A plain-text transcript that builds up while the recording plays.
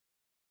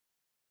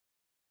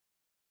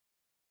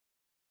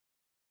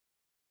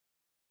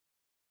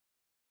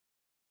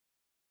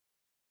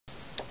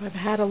I've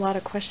had a lot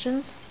of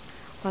questions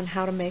on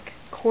how to make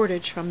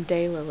cordage from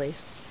daylilies,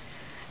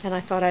 and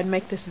I thought I'd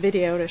make this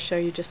video to show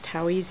you just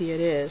how easy it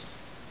is.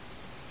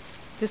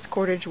 This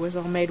cordage was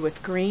all made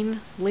with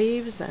green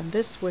leaves and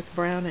this with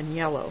brown and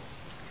yellow.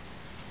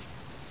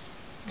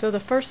 So the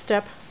first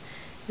step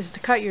is to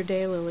cut your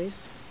daylilies,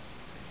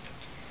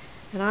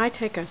 and I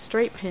take a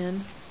straight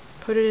pin,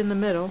 put it in the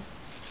middle,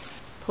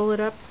 pull it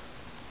up,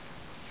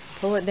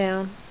 pull it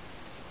down,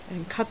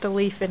 and cut the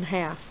leaf in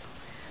half.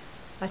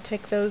 I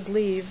take those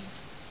leaves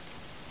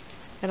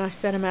and I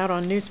set them out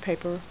on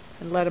newspaper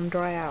and let them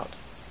dry out,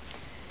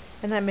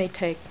 and that may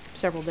take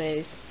several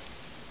days.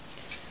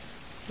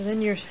 So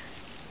then you've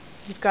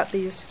got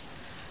these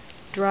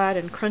dried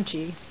and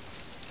crunchy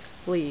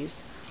leaves.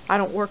 I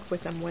don't work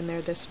with them when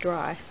they're this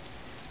dry.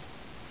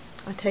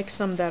 I take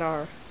some that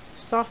are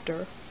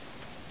softer,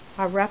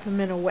 I wrap them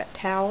in a wet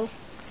towel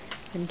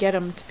and get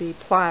them to be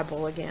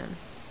pliable again.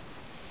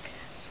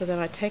 So then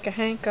I take a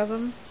hank of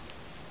them.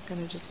 I'm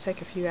going to just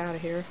take a few out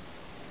of here.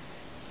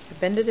 I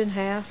bend it in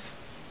half,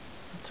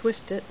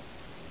 twist it,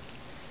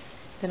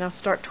 then I'll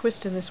start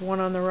twisting this one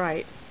on the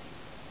right,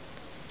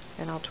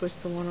 and I'll twist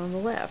the one on the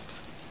left.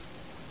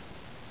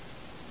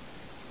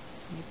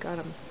 You've got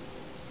them.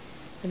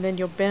 And then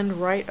you'll bend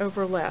right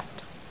over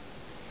left.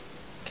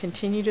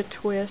 Continue to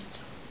twist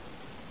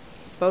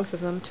both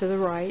of them to the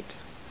right,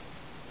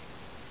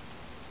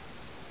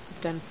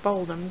 then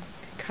fold them,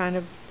 kind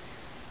of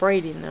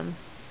braiding them,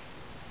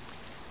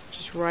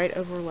 just right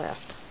over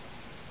left.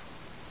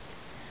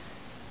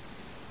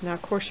 Now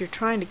of course you're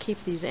trying to keep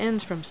these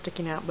ends from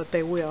sticking out, but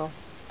they will.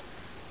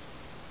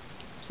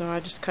 So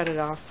I just cut it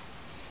off.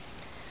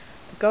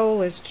 The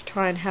goal is to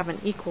try and have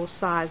an equal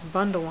size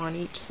bundle on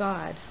each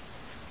side.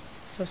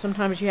 So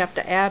sometimes you have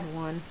to add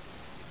one.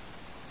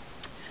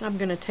 I'm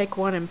going to take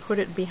one and put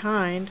it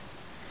behind,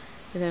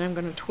 and then I'm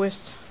going to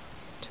twist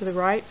to the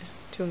right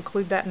to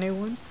include that new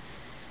one.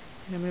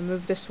 And I'm going to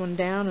move this one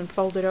down and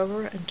fold it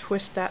over and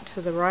twist that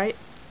to the right,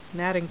 and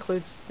that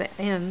includes the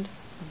end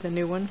of the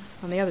new one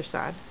on the other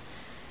side.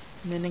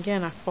 And then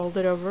again I fold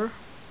it over,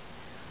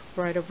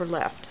 right over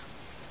left.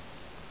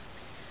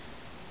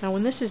 Now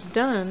when this is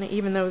done,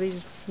 even though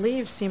these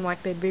leaves seem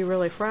like they'd be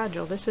really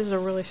fragile, this is a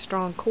really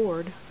strong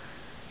cord,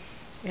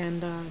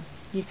 and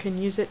you can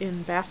use it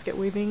in basket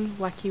weaving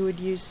like you would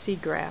use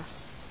seagrass.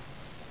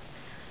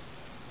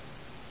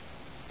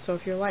 So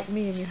if you're like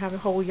me and you have a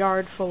whole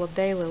yard full of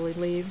daylily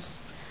leaves,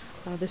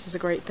 this is a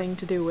great thing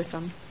to do with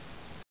them.